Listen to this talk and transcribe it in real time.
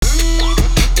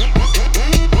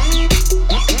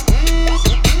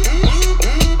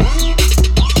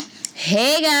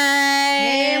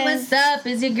up?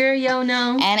 It's your girl,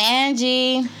 Yono. And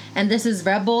Angie. And this is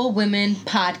Rebel Women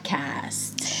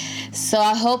Podcast. So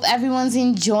I hope everyone's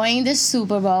enjoying the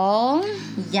Super Bowl.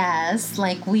 Yes,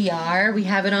 like we are. We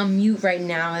have it on mute right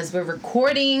now as we're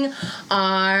recording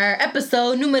our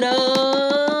episode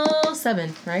numero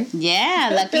 7, right? Yeah,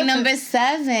 lucky number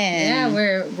 7. Yeah,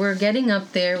 we're getting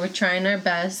up there. We're trying our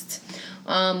best.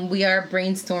 We are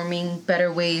brainstorming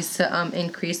better ways to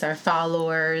increase our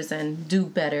followers and do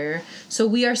better. So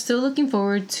we are still looking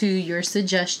forward to your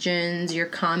suggestions, your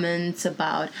comments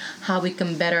about how we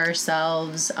can better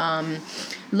ourselves.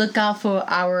 Look out for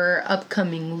our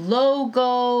upcoming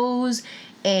logos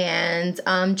and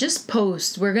just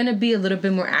post. We're going to be a little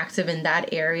bit more active in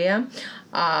that area.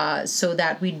 So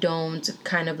that we don't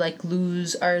kind of like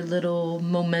lose our little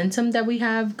momentum that we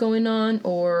have going on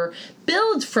or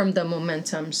build from the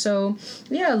momentum. So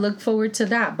yeah, look forward to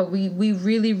that. But we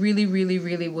really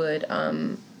would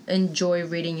enjoy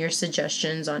reading your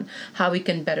suggestions on how we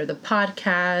can better the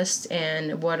podcast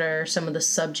and what are some of the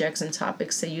subjects and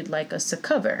topics that you'd like us to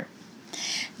cover.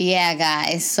 Yeah,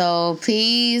 guys. So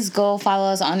please go follow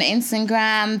us on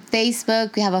Instagram,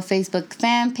 Facebook. We have a Facebook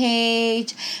fan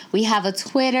page. We have a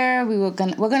Twitter. We're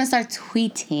gonna start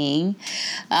tweeting,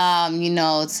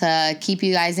 to keep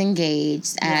you guys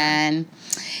engaged. Yeah. And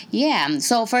yeah.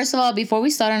 So first of all, before we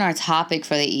start on our topic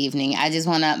for the evening, I just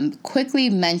want to quickly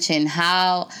mention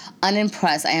how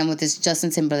unimpressed I am with this Justin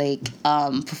Timberlake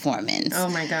performance. Oh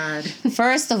my God.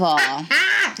 First of all,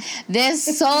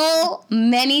 there's so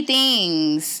many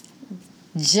things,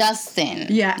 Justin,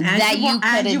 that you could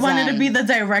have done. You wanted to be the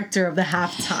director of the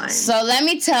halftime. So let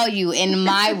me tell you, in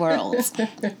my world,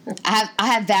 I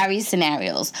have various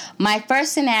scenarios. My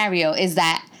first scenario is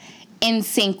that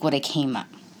NSYNC would have came up.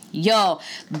 Yo,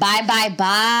 bye,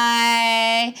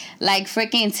 like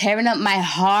freaking tearing up my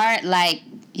heart. Like,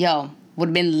 yo, would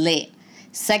have been lit.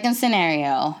 Second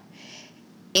scenario,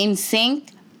 NSYNC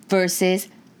versus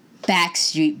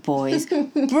Backstreet Boys.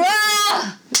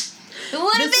 Bruh! It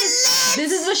would have been lit!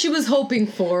 This is what she was hoping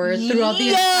for throughout the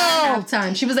entire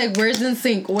halftime. She was like, where's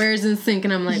NSYNC? Where's NSYNC?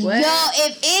 And I'm like, what? Yo,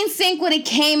 if NSYNC would have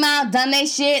came out, done that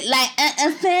shit, like,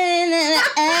 and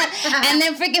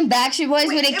then freaking Backstreet Boys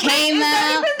would have came is out.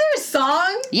 That even their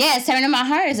song? Yeah, Tearing Up My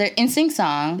Heart is their NSYNC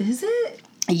song. Is it?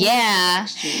 Yeah.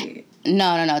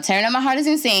 No. Tearing Up My Heart is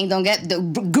NSYNC. Don't get the...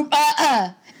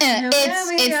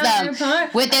 It's them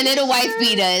with their little wife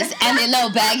beaters and their little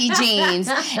baggy jeans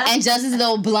and Justin's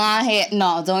little blonde hair.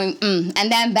 No, don't.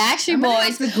 And then Backstreet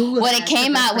Boys when it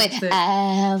came out with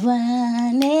I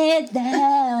Want It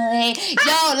That Way.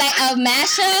 Yo, like a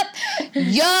mashup.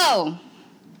 Yo.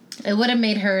 It would have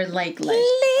made her like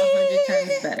 100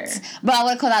 times better. Bro, I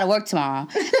would have called out of work tomorrow.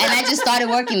 And I just started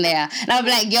working there. And I would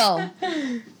be like, yo,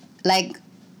 like,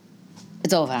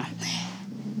 it's over.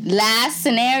 Last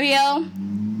scenario.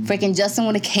 Freaking Justin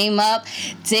would have came up,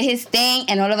 did his thing,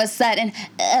 and all of a sudden,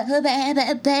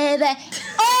 oh, baby.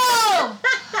 Oh!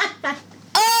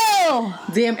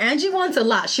 Damn, Angie wants a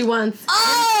lot. She wants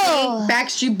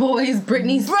Backstreet Boys,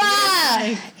 Britney Spears.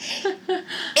 Bruh!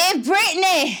 If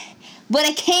Britney would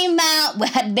have came out with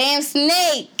her damn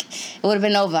snake, it would have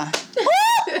been over.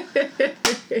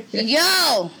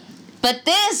 Yo! But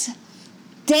this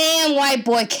damn white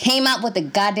boy came out with the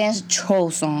goddamn troll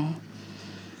song.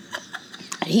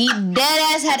 He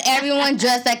deadass had everyone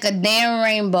dressed like a damn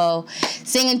rainbow,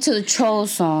 singing to the troll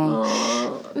song.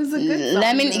 Oh, it was a good song.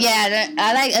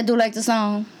 I do like the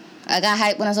song. I got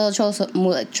hyped when I saw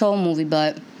the troll movie,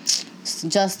 but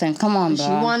Justin, come on, bro.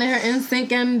 She wanted her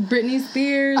NSYNC and Britney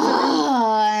Spears.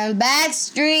 Oh, and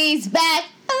Backstreet's back.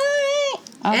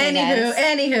 Okay,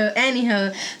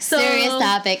 Anywho. So, serious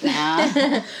topic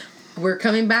now. We're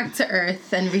coming back to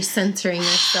earth and recentering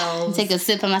ourselves. Take a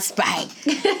sip of my Sprite.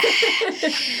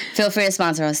 Feel free to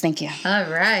sponsor us. Thank you. All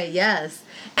right, yes.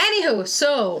 Anywho,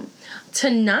 so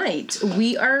tonight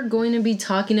we are going to be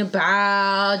talking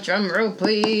about, drum roll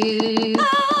please,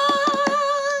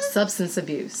 substance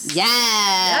abuse.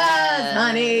 Yes,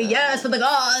 honey. Yes, for the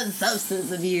cause,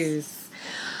 substance abuse.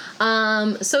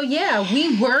 So yeah,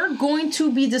 we were going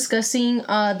to be discussing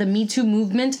the Me Too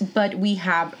movement, but we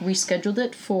have rescheduled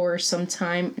it for some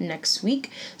time next week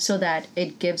so that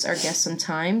it gives our guests some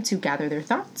time to gather their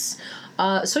thoughts.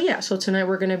 So tonight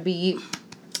we're going to be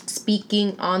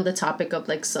speaking on the topic of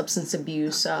like substance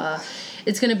abuse.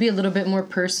 It's going to be a little bit more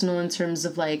personal in terms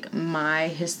of like my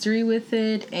history with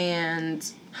it and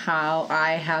how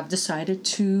I have decided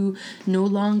to no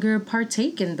longer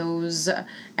partake in those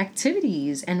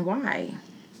activities and why.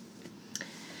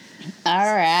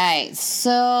 All right.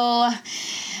 So,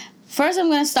 first I'm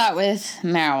going to start with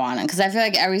marijuana because I feel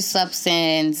like every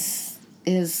substance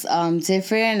is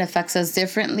different, affects us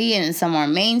differently, and some are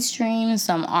mainstream,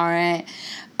 some aren't.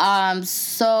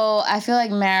 So I feel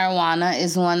like marijuana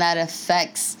is one that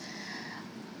affects,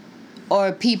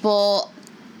 or people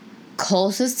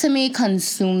closest to me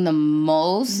consume the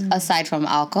most, aside from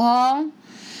alcohol.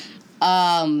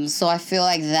 So I feel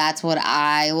like that's what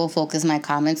I will focus my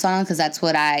comments on, because that's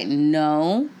what I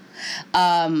know.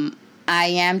 I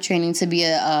am training to be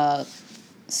a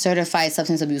certified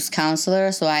substance abuse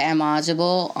counselor, so I am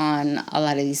eligible on a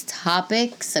lot of these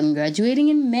topics. I'm graduating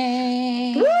in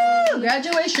May. Woo!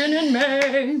 Graduation in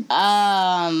May.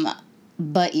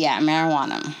 But yeah,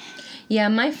 marijuana. Yeah,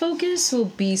 my focus will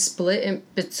be split in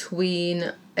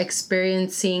between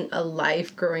experiencing a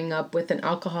life growing up with an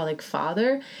alcoholic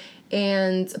father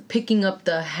and picking up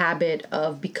the habit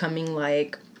of becoming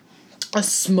like a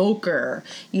smoker,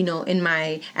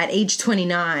 at age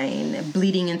 29,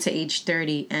 bleeding into age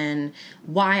 30, and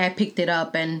why I picked it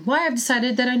up and why I've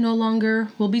decided that I no longer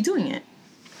will be doing it.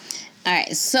 All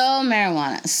right, so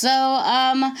marijuana.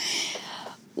 So,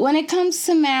 when it comes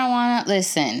to marijuana,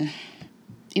 listen,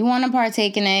 you want to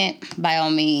partake in it, by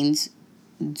all means,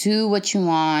 do what you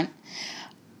want.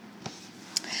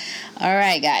 All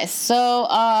right, guys. So,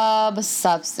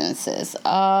 substances.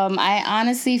 I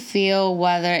honestly feel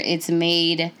whether it's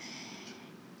made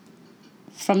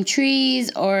from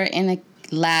trees or in a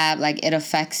lab, like, it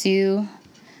affects you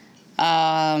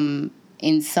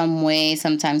in some way,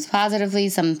 sometimes positively,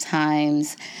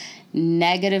 sometimes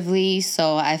negatively.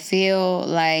 So I feel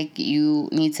like you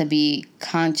need to be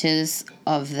conscious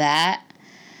of that.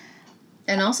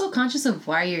 And also conscious of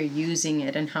why you're using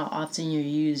it and how often you're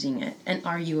using it. And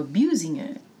are you abusing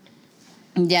it?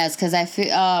 Yes, because I feel,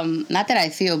 not that I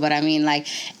feel, but I mean, like,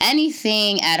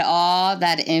 anything at all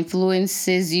that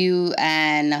influences you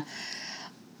and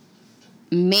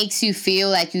makes you feel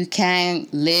like you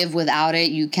can't live without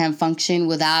it, you can't function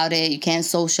without it, you can't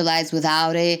socialize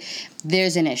without it,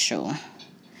 there's an issue.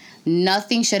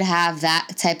 Nothing should have that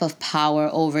type of power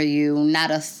over you.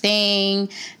 Not a thing,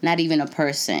 not even a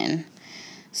person.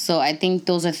 So I think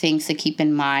those are things to keep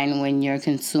in mind when you're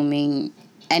consuming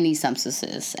any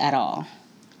substances at all.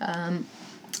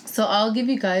 So I'll give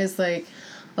you guys like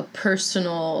a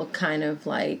personal kind of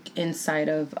like insight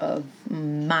of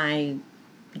my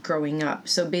growing up.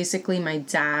 So basically my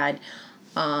dad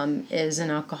is an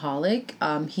alcoholic.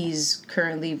 He's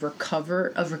currently a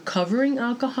recovering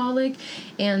alcoholic,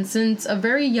 and since a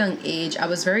very young age I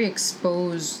was very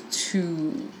exposed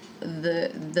to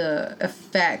the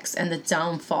effects and the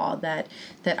downfall that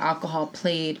alcohol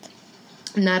played,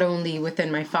 not only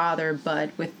within my father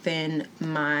but within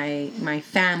my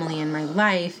family and my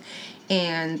life.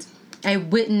 And I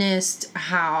witnessed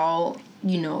how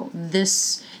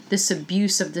this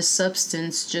abuse of this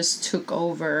substance just took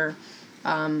over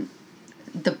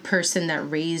the person that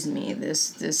raised me,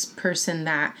 this person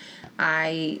that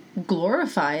I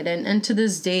glorified, and to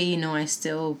this day, I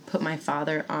still put my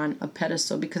father on a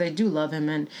pedestal because I do love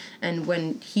him, and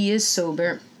when he is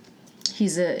sober,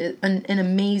 he's an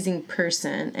amazing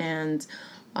person, and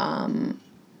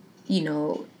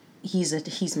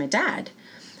he's my dad.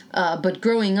 But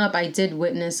growing up, I did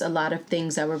witness a lot of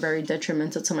things that were very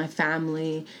detrimental to my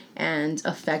family and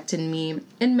affected me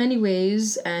in many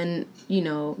ways. And,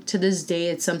 to this day,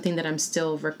 it's something that I'm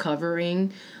still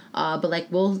recovering. But like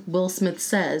Will Smith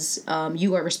says,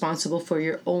 you are responsible for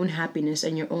your own happiness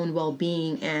and your own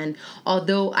well-being. And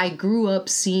although I grew up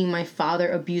seeing my father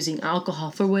abusing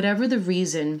alcohol, for whatever the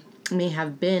reason may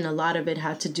have been, a lot of it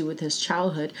had to do with his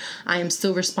childhood, I am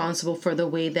still responsible for the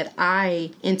way that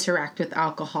I interact with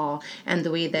alcohol and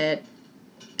the way that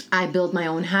I build my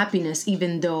own happiness,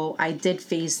 even though I did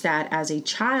face that as a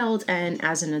child and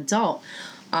as an adult.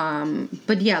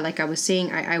 But yeah, like I was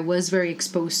saying, I was very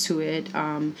exposed to it.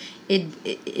 In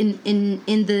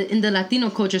the Latino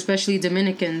culture, especially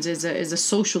Dominicans, is a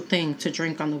social thing to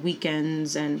drink on the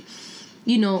weekends, and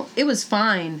it was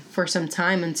fine for some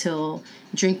time until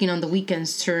drinking on the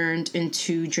weekends turned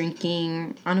into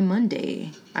drinking on a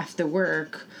Monday after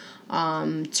work,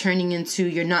 turning into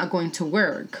you're not going to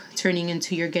work, turning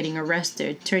into you're getting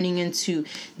arrested, turning into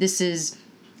this is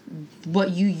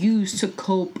what you use to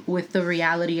cope with the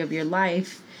reality of your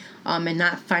life, and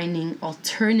not finding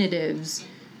alternatives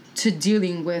to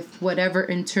dealing with whatever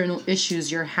internal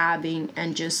issues you're having,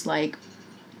 and just like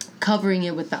covering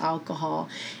it with the alcohol.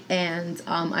 And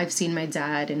I've seen my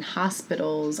dad in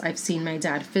hospitals. I've seen my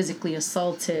dad physically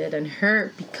assaulted and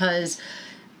hurt because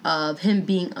of him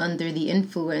being under the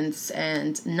influence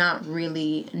and not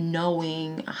really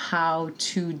knowing how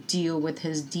to deal with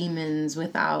his demons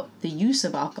without the use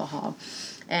of alcohol.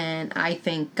 And I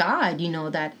thank God,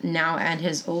 that now at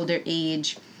his older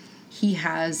age, he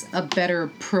has a better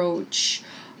approach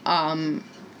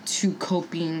to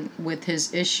coping with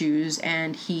his issues,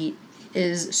 and he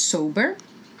is sober,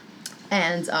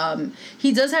 and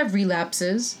he does have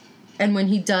relapses, and when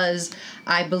he does,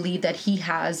 I believe that he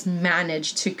has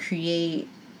managed to create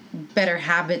better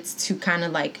habits to kind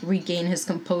of like regain his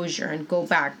composure and go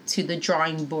back to the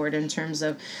drawing board in terms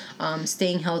of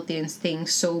staying healthy and staying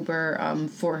sober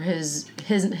for his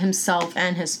himself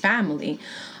and his family.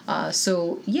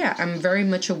 So yeah, I'm very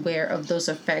much aware of those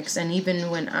effects. And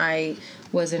even when I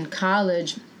was in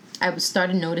college, I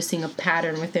started noticing a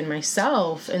pattern within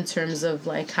myself in terms of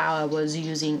like how I was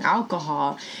using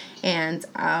alcohol. And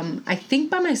I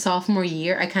think by my sophomore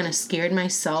year, I kind of scared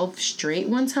myself straight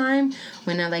one time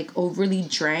when I like overly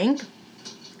drank.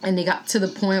 And they got to the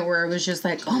point where it was just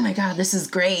like, oh my God, this is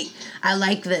great. I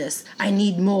like this. I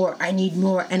need more.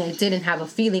 And I didn't have a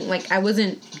feeling. Like, I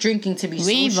wasn't drinking to be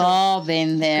social. We've all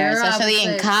been there, girl, especially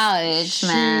in college, shoot,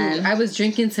 man. I was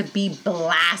drinking to be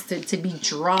blasted, to be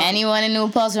drunk. Anyone in New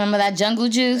Paltz remember that Jungle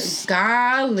Juice?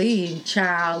 Golly,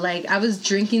 child. Like, I was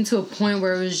drinking to a point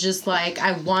where it was just like,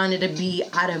 I wanted to be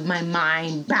out of my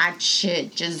mind,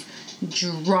 batshit, just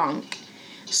drunk.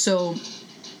 So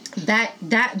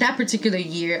that particular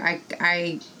year,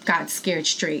 I got scared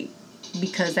straight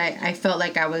because I felt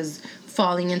like I was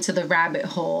falling into the rabbit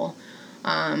hole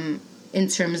in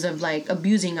terms of like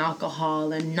abusing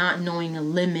alcohol and not knowing a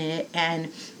limit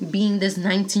and being this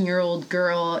 19-year-old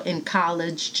girl in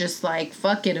college just like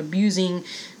fuck it, abusing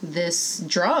this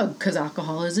drug because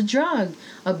alcohol is a drug,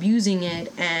 abusing it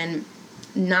and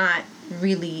not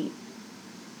really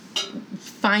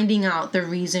finding out the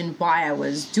reason why I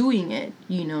was doing it,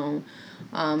 you know.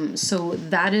 So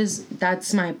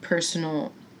that's my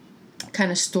personal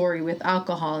kind of story with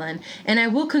alcohol, and I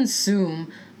will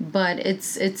consume, but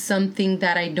it's something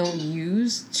that I don't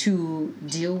use to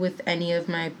deal with any of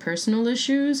my personal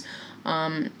issues.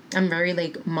 I'm very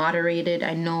like moderated.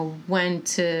 I know when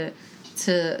to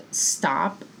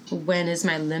stop, when is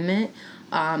my limit.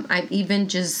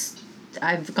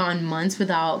 I've gone months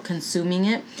without consuming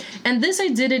it. And this I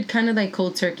did it kind of like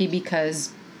cold turkey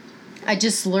because I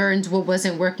just learned what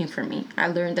wasn't working for me. I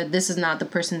learned that this is not the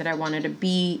person that I wanted to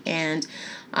be. And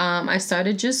I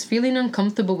started just feeling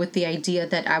uncomfortable with the idea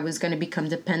that I was going to become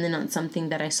dependent on something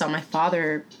that I saw my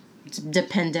father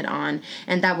depended on.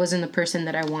 And that wasn't the person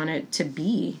that I wanted to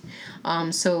be.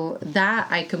 So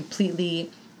that I completely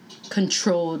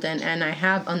controlled and I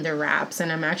have under wraps.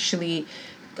 And I'm actually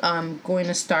going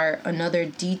to start another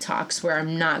detox where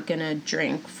I'm not going to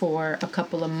drink for a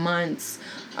couple of months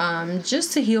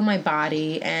just to heal my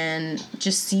body and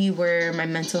just see where my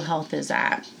mental health is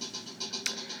at.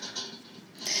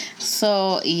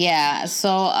 So, yeah.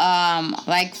 So,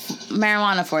 like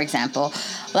marijuana, for example.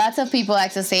 Lots of people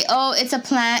like to say, oh, it's a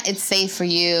plant, it's safe for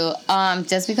you.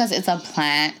 Just because it's a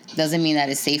plant doesn't mean that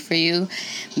it's safe for you.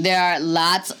 There are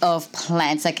lots of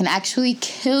plants that can actually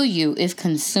kill you if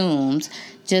consumed.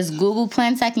 Just Google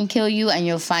plants that can kill you and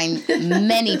you'll find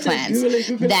many plants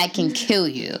that can kill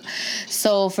you.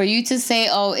 So for you to say,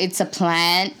 oh, it's a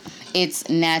plant, it's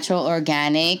natural,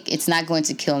 organic, it's not going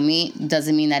to kill me,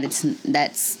 doesn't mean that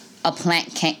that's a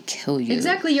plant can't kill you.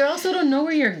 Exactly. You also don't know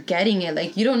where you're getting it.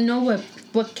 Like, you don't know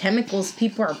what chemicals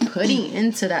people are putting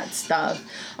into that stuff.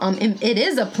 It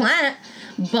is a plant,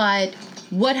 but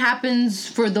what happens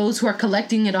for those who are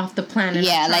collecting it off the plant and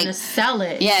are trying to sell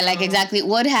it? Yeah, like exactly.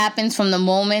 What happens from the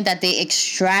moment that they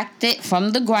extract it from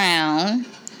the ground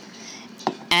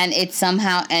and it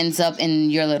somehow ends up in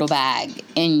your little bag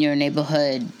in your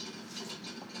neighborhood?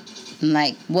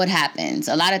 Like, what happens?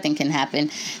 A lot of things can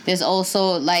happen. There's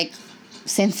also, like,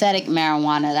 synthetic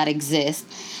marijuana that exists.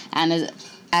 And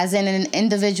as an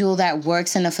individual that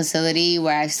works in a facility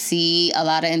where I see a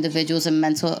lot of individuals in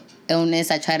mental illness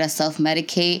that try to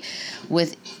self-medicate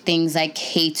with things like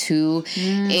K2,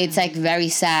 it's like very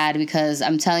sad because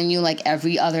I'm telling you, like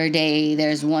every other day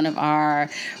there's one of our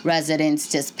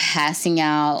residents just passing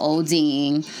out,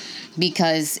 ODing,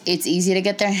 because it's easy to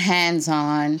get their hands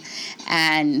on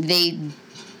and they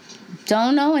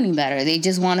don't know any better. They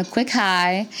just want a quick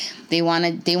high. They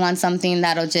want something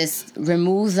that'll just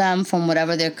remove them from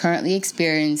whatever they're currently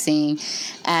experiencing,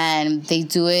 and they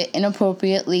do it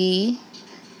inappropriately.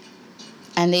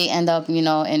 And they end up,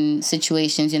 in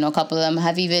situations, a couple of them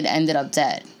have even ended up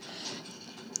dead.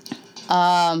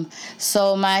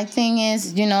 So my thing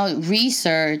is,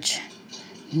 research,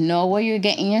 know where you're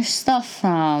getting your stuff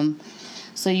from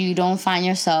so you don't find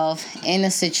yourself in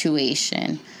a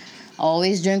situation.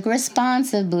 Always drink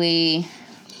responsibly.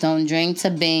 Don't drink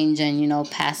to binge and,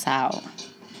 pass out.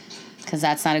 Because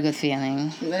that's not a good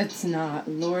feeling. That's not.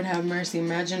 Lord have mercy.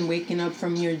 Imagine waking up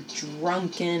from your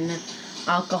drunken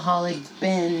alcoholic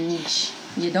binge.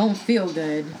 You don't feel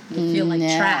good. You feel like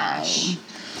trash.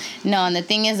 No, and the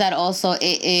thing is that also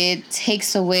it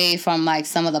takes away from like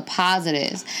some of the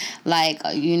positives. Like,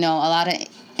 you know, a lot of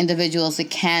individuals with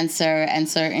cancer and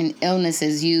certain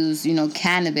illnesses use, you know,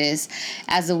 cannabis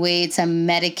as a way to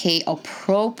medicate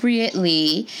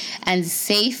appropriately and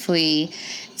safely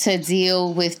to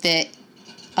deal with the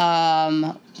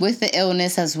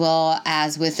illness as well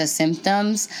as with the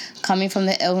symptoms coming from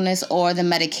the illness or the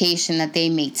medication that they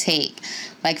may take.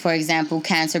 Like, for example,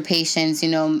 cancer patients, you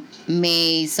know,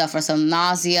 may suffer some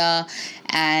nausea,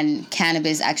 and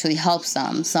cannabis actually helps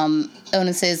them. Some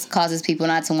illnesses causes people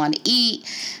not to want to eat.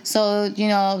 So, you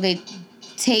know, they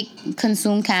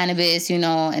consume cannabis, you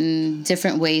know, in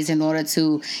different ways in order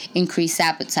to increase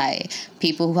appetite.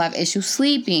 People who have issues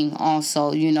sleeping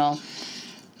also, you know.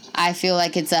 I feel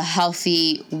like it's a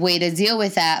healthy way to deal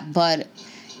with that, but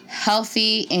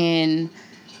healthy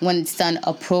when it's done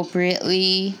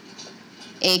appropriately,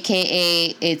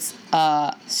 aka it's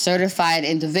a certified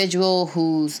individual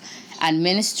who's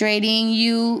administrating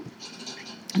you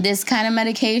this kind of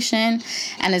medication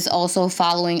and is also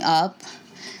following up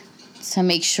to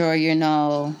make sure you're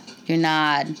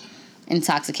not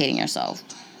intoxicating yourself.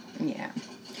 Yeah.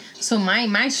 So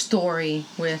my story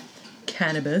with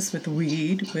cannabis, with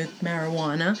weed, with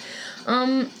marijuana,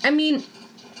 I mean,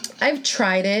 I've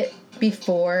tried it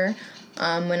before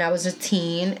when I was a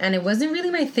teen, and it wasn't really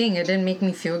my thing. It didn't make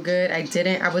me feel good.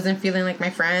 I wasn't feeling like my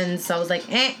friends, so I was like,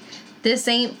 this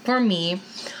ain't for me.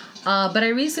 But I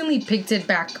recently picked it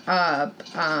back up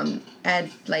at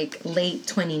like late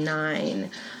 29.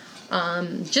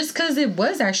 Just because it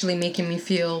was actually making me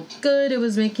feel good. It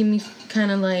was making me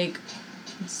kind of like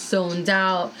zoned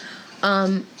out.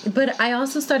 But I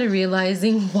also started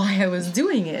realizing why I was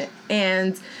doing it.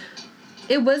 And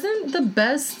it wasn't the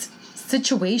best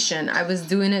situation. I was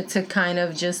doing it to kind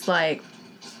of just like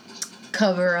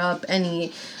cover up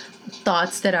any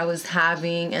thoughts that I was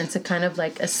having and to kind of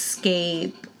like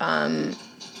escape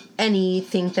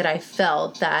anything that I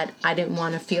felt that I didn't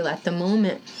want to feel at the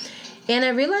moment. And I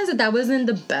realized that wasn't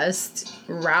the best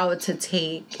route to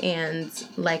take. And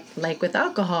like with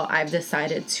alcohol, I've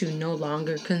decided to no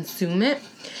longer consume it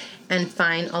and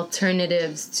find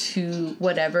alternatives to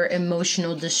whatever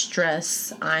emotional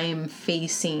distress I'm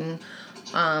facing.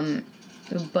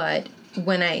 But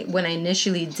when I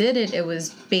initially did it, it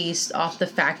was based off the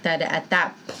fact that at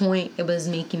that point it was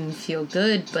making me feel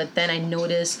good. But then I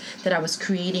noticed that I was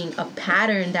creating a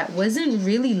pattern that wasn't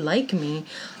really like me,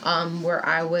 where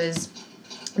I was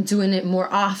doing it more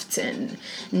often.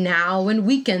 Now when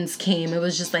weekends came, it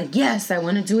was just like, yes, I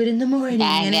want to do it in the morning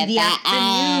and in the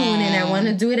afternoon, and I want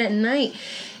to do it at night.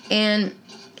 And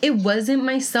it wasn't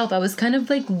myself. I was kind of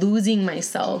like losing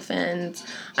myself, and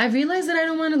I realized that I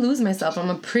don't want to lose myself. I'm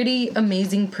a pretty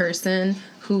amazing person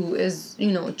who is,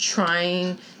 you know,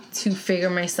 trying to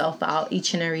figure myself out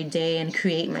each and every day and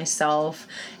create myself.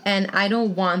 And I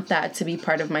don't want that to be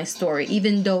part of my story,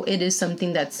 even though it is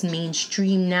something that's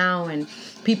mainstream now and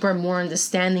people are more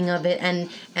understanding of it,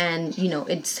 and you know,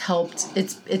 it's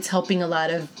helping a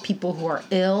lot of people who are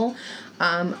ill.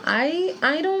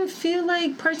 I don't feel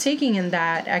like partaking in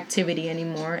that activity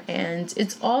anymore, and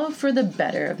it's all for the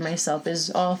better of myself.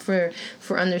 It's all for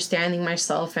understanding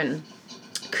myself and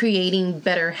creating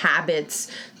better habits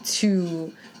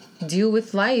to deal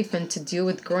with life and to deal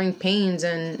with growing pains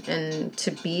and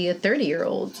to be a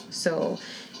 30-year-old. So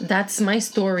that's my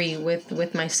story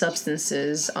with my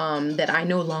substances that I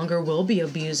no longer will be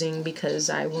abusing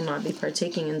because I will not be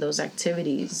partaking in those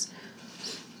activities.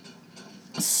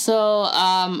 So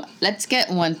let's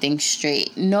get one thing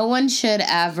straight. No one should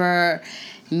ever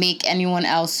make anyone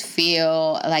else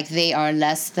feel like they are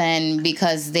less than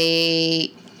because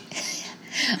they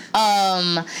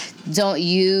don't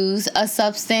use a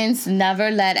substance.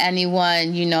 Never let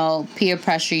anyone, you know, peer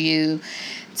pressure you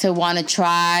to want to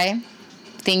try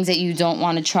things that you don't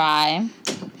want to try.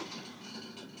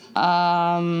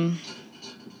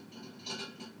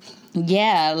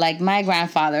 Yeah, like my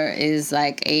grandfather is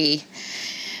like a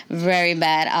very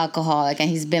bad alcoholic, and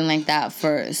he's been like that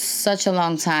for such a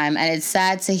long time. And it's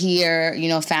sad to hear, you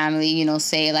know, family, you know,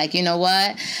 say like, you know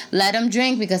what, let him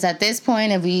drink, because at this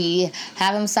point, if we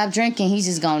have him stop drinking, he's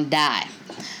just gonna die,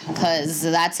 because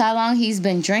that's how long he's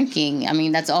been drinking. I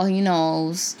mean, that's all he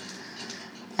knows.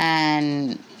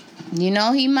 And you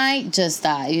know, he might just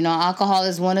die. You know, alcohol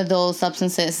is one of those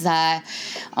substances that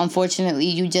unfortunately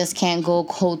you just can't go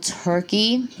cold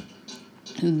turkey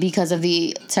because of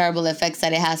the terrible effects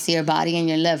that it has to your body and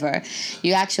your liver.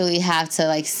 You actually have to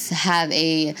like have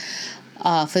a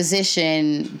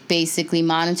physician basically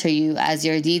monitor you as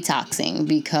you're detoxing,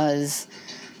 because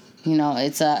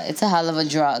it's a hell of a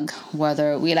drug,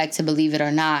 whether we like to believe it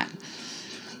or not.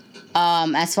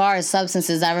 As far as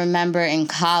substances, I remember in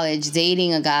college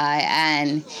dating a guy,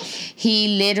 and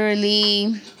he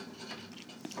literally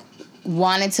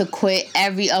wanted to quit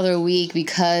every other week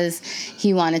because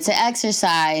he wanted to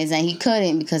exercise, and he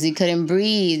couldn't because he couldn't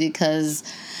breathe, because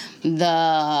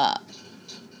the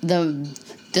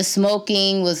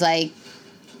smoking was like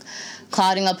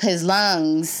clogging up his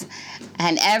lungs.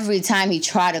 And every time he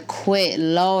tried to quit,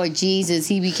 Lord Jesus,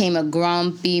 he became a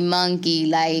grumpy monkey.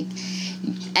 Like,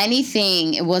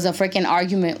 anything, it was a freaking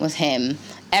argument with him.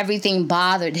 Everything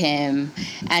bothered him.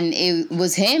 And it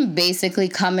was him basically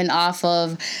coming off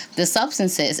of the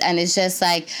substances. And it's just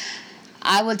like,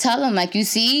 I would tell him, like, you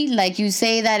see, like, you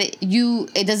say that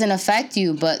it doesn't affect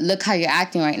you, but look how you're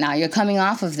acting right now. You're coming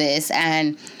off of this,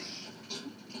 and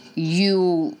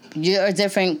you're a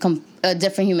different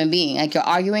human being. Like, you're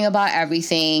arguing about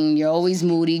everything. You're always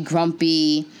moody,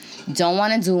 grumpy, don't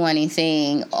want to do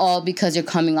anything, all because you're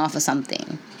coming off of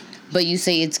something. But you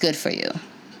say it's good for you.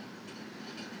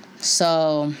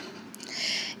 So,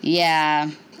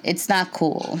 yeah, it's not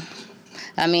cool.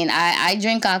 I mean, I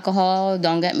drink alcohol,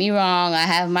 don't get me wrong. I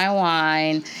have my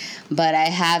wine, but I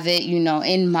have it,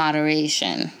 in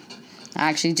moderation. I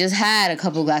actually just had a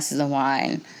couple glasses of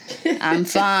wine. I'm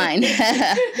fine.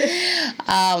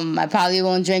 I probably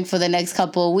won't drink for the next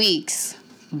couple of weeks.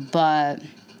 But,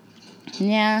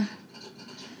 yeah,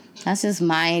 that's just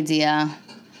my idea.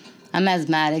 I'm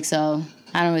asthmatic, so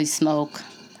I don't really smoke.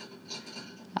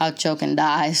 I'll choke and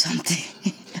die or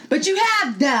something. But you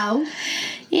have, though.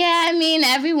 Yeah, I mean,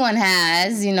 everyone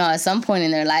has, at some point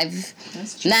in their life.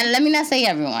 That's true. Now, let me not say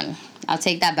everyone. I'll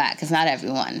take that back. It's not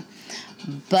everyone.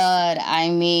 But, I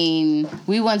mean,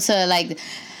 we went to, like,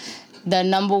 the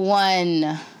number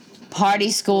one party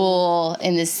school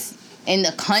in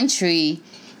the country,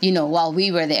 while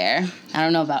we were there. I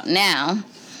don't know about now.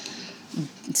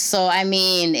 So, I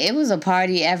mean, it was a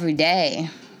party every day.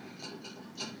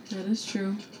 That is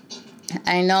true.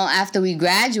 I know after we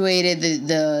graduated,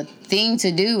 the thing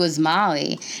to do was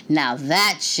Molly. Now,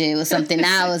 that shit was something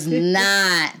I was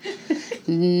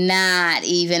not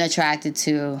even attracted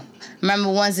to. Remember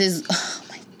once oh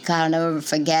my God, I'll never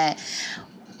forget.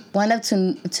 Went up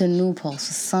to Newport or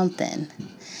something.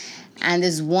 And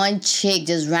this one chick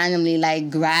just randomly, like,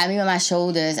 grabbed me by my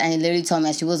shoulders and literally told me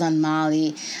that she was on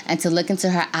Molly, and to look into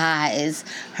her eyes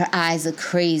are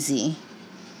crazy.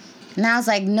 And I was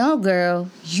like, no, girl,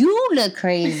 you look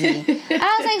crazy.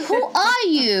 I was like, who are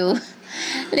you?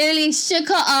 Literally shook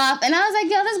her off. And I was like,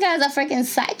 yo, this guy's a freaking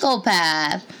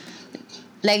psychopath.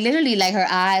 Like, literally, like, her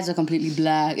eyes were completely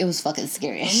black. It was fucking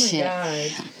scary as shit. Oh,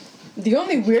 my God. The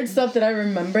only weird stuff that I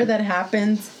remember that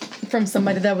happened from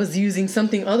somebody that was using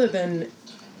something other than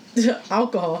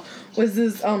alcohol was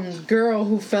this girl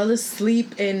who fell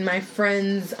asleep in my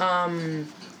friend's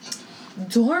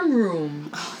dorm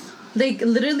room. Like,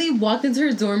 literally walked into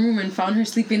her dorm room and found her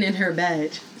sleeping in her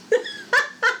bed.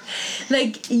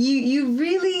 Like, you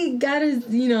really gotta,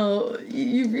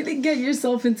 you really get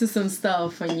yourself into some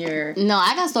stuff when you're... No,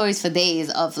 I got stories for days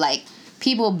of, like,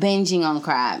 people binging on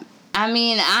crap. I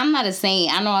mean, I'm not a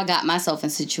saint. I know I got myself in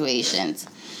situations.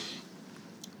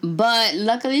 But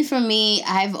luckily for me,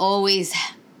 I've always...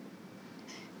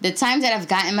 The times that I've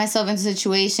gotten myself into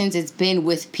situations, it's been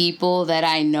with people that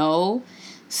I know.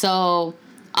 So,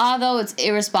 although it's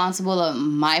irresponsible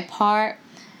on my part,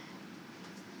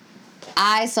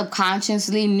 I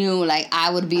subconsciously knew, like,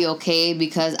 I would be okay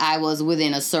because I was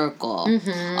within a circle.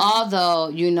 Mm-hmm.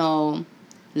 Although,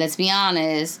 let's be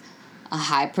honest, a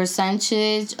high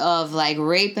percentage of, like,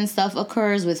 rape and stuff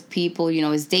occurs with people,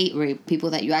 it's date rape,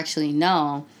 people that you actually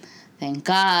know. Thank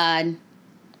God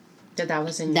that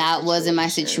wasn't my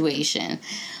situation.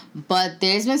 But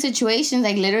there's been situations,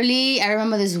 like, literally, I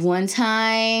remember this one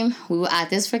time, we were at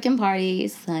this freaking party,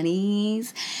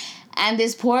 Sunny's, and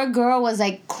this poor girl was,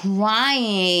 like,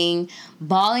 crying,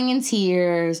 bawling in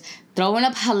tears, throwing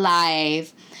up her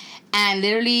life. And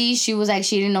literally, she was like,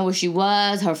 she didn't know where she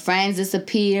was. Her friends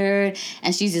disappeared.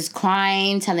 And she's just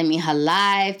crying, telling me her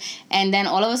life. And then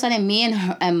all of a sudden, me and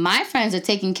her and my friends are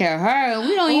taking care of her.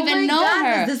 We don't even know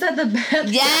her. Is this at the bathroom?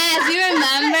 Yes, you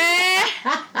remember?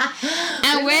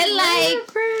 And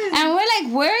we're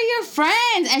like, where are your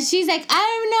friends? And she's like, I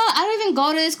don't know. I don't even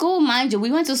go to this school. Mind you,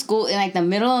 we went to school in, like, the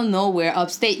middle of nowhere,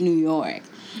 upstate New York.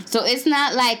 So it's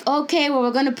not like, okay, well,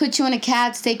 we're going to put you in a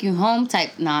cab to take you home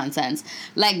type nonsense.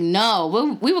 Like, no,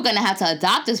 we were going to have to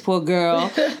adopt this poor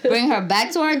girl, bring her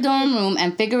back to our dorm room,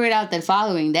 and figure it out the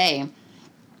following day.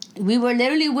 We were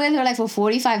literally with her, like, for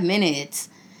 45 minutes.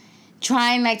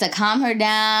 trying like to calm her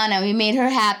down, and we made her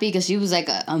happy because she was like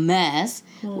a mess.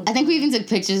 I think we even took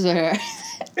pictures with her.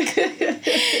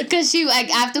 Because she, like,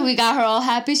 after we got her all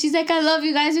happy, she's like, I love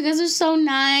you guys are so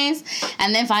nice.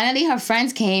 And then finally her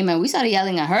friends came, and we started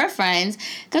yelling at her friends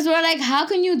because we're like, how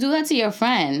can you do that to your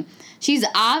friend? She's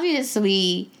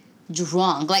obviously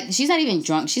drunk. Like, she's not even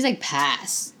drunk, she's like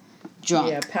past drunk.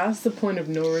 Yeah, past the point of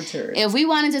no return. If we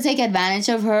wanted to take advantage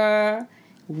of her,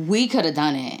 we could have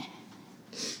done it.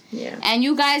 Yeah. And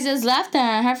you guys just left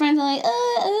her. Her friends are like, I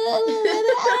don't know.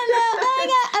 Oh my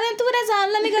God, I didn't do that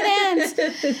song. Let me go dance.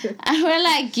 And we're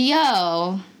like,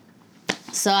 yo.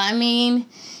 So, I mean,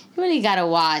 you really got to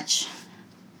watch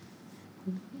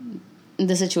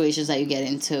the situations that you get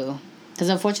into. Because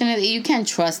unfortunately, you can't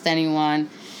trust anyone.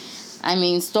 I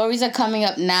mean, stories are coming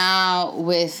up now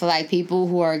with, like, people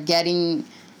who are getting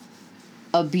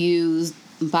abused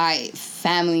by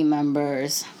family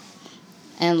members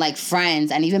and like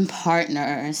friends and even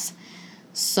partners.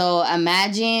 So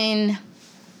imagine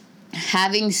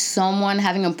having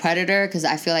a predator, because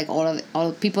I feel like all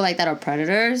people like that are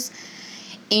predators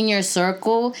in your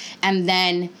circle, and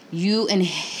then you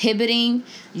inhibiting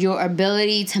your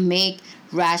ability to make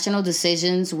rational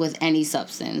decisions with any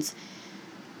substance.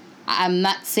 I'm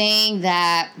not saying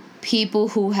that people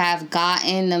who have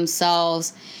gotten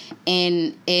themselves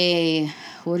in a,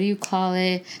 what do you call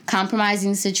it,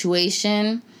 compromising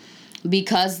situation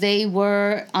because they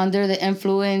were under the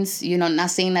influence, not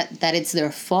saying that it's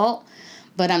their fault,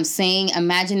 but I'm saying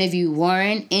imagine if you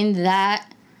weren't in that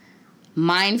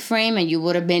mind frame and you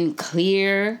would have been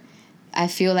clear. I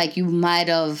feel like you might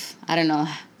have, I don't know,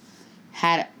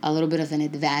 had a little bit of an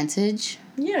advantage.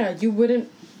 Yeah, you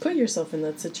wouldn't put yourself in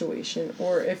that situation.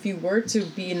 Or if you were to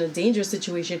be in a dangerous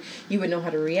situation, you would know how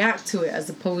to react to it, as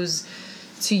opposed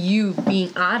to you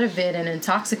being out of it and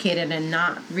intoxicated and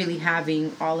not really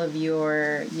having all of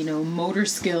your, motor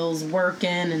skills working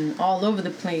and all over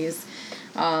the place.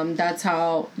 That's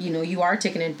how, you are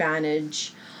taking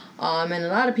advantage. And a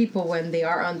lot of people, when they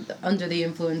are under the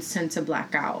influence, tend to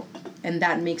black out. And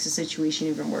that makes the situation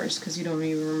even worse because you don't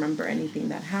even remember anything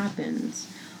that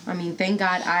happens. I mean, thank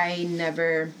God I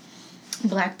never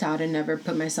blacked out and never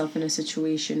put myself in a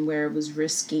situation where it was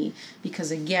risky,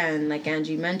 because again, like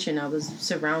Angie mentioned, I was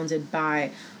surrounded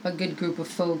by a good group of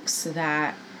folks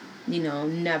that,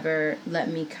 never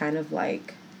let me kind of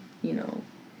like,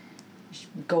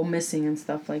 go missing and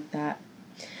stuff like that.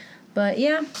 But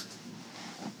yeah,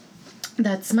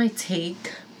 that's my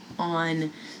take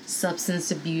on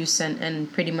substance abuse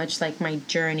and pretty much like my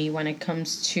journey when it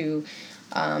comes to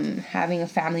having a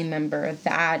family member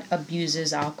that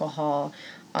abuses alcohol,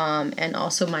 and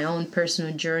also my own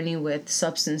personal journey with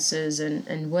substances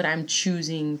and what I'm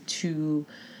choosing to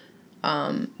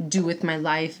do with my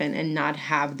life and not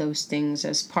have those things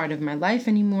as part of my life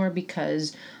anymore,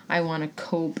 because I want to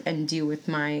cope and deal with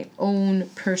my own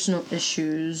personal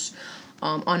issues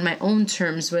on my own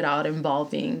terms without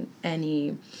involving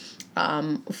any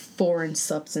foreign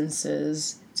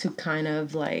substances to kind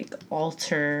of like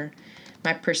alter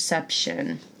my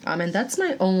perception. And that's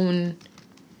my own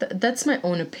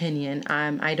opinion.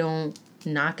 I don't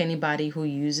knock anybody who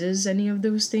uses any of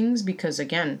those things, because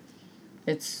again,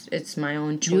 it's my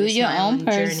own choice. You're your own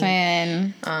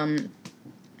person.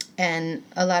 And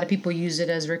a lot of people use it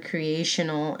as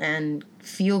recreational and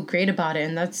feel great about it,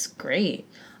 and that's great.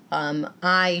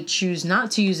 I choose not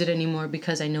to use it anymore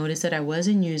because I noticed that I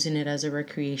wasn't using it as a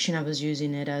recreation. I was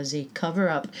using it as a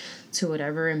cover-up to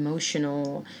whatever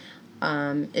emotional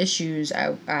issues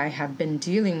I have been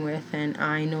dealing with, and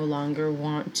I no longer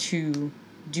want to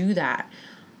do that.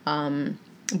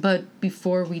 But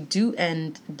before we do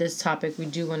end this topic, we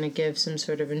do want to give some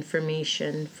sort of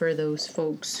information for those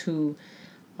folks who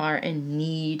are in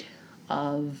need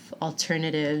of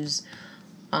alternatives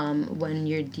when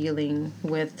you're dealing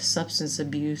with substance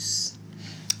abuse.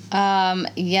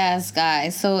 Yes,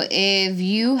 guys. So if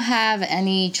you have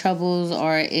any troubles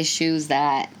or issues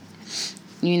that,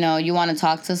 you want to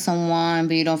talk to someone,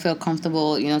 but you don't feel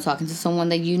comfortable, talking to someone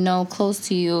that close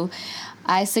to you,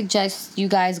 I suggest you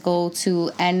guys go to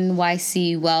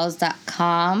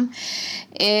nycwells.com.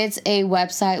 It's a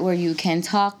website where you can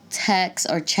talk, text,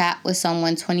 or chat with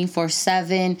someone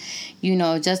 24/7,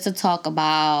 just to talk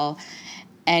about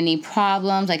any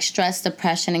problems like stress,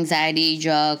 depression, anxiety,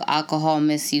 drug, alcohol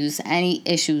misuse, any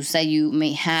issues that you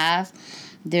may have.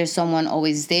 There's someone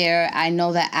always there. I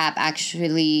know the app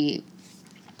actually,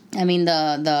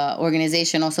 the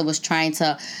organization also was trying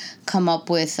to come up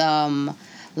with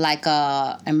like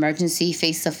a emergency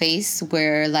face-to-face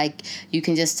where like you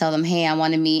can just tell them, hey, I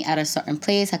want to meet at a certain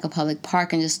place, like a public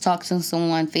park, and just talk to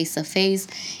someone face-to-face.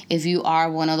 If you are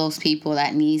one of those people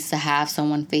that needs to have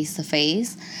someone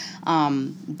face-to-face,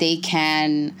 they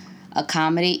can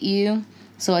accommodate you.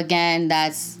 So again,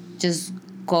 that's just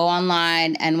go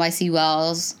online, NYC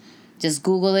Wells. Just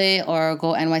Google it or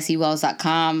go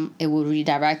nycwells.com. It will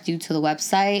redirect you to the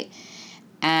website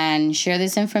and share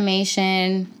this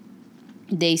information.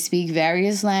 They speak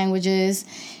various languages.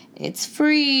 It's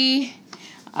free.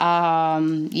 So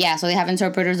they have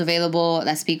interpreters available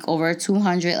that speak over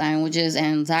 200 languages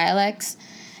and dialects.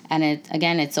 And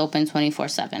it's open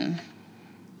 24/7.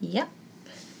 Yep.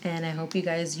 And I hope you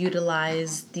guys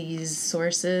utilize these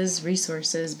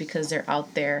resources, because they're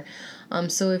out there.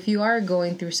 So if you are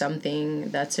going through something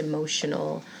that's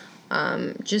emotional,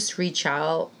 just reach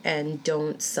out and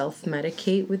don't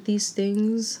self-medicate with these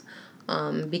things,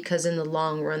 because in the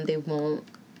long run they won't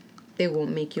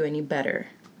make you any better.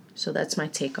 So that's my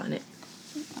take on it.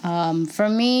 For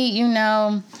me,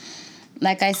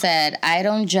 like I said, I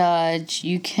don't judge.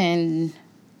 You can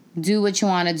do what you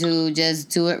want to do. Just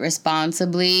do it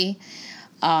responsibly.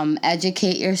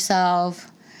 Educate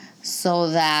yourself so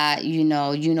that you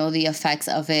know the effects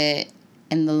of it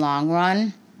in the long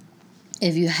run.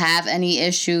 If you have any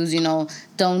issues,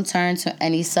 don't turn to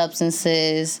any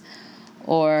substances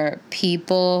or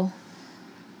people.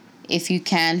 If you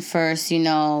can first,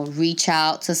 reach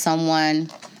out to someone,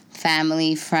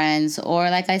 family, friends, or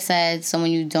like I said,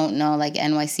 someone you don't know, like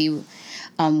NYC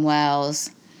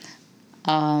Wells.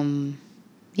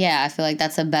 I feel like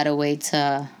that's a better way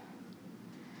to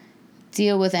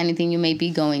deal with anything you may be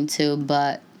going to,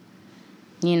 but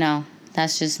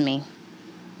that's just me.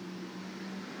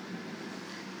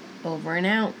 Over and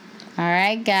out. All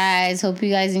right, guys. Hope you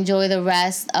guys enjoy the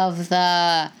rest of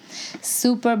the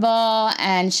Super Bowl,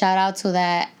 and shout out to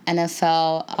that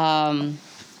NFL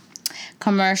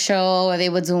commercial where they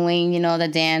were doing, the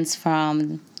dance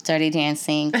from Dirty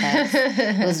Dancing.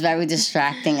 It was very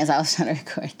distracting as I was trying to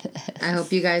record this. I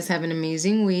hope you guys have an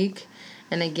amazing week.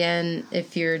 And again,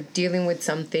 if you're dealing with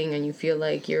something and you feel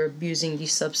like you're abusing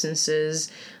these substances,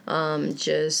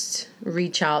 just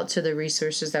reach out to the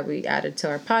resources that we added to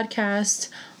our podcast.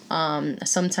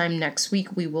 Sometime next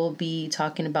week, we will be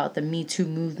talking about the Me Too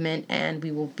movement, and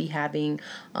we will be having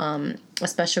a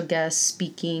special guest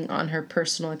speaking on her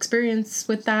personal experience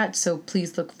with that. So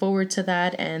please look forward to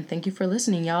that, and thank you for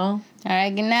listening, y'all. All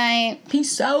right, good night.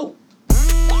 Peace out.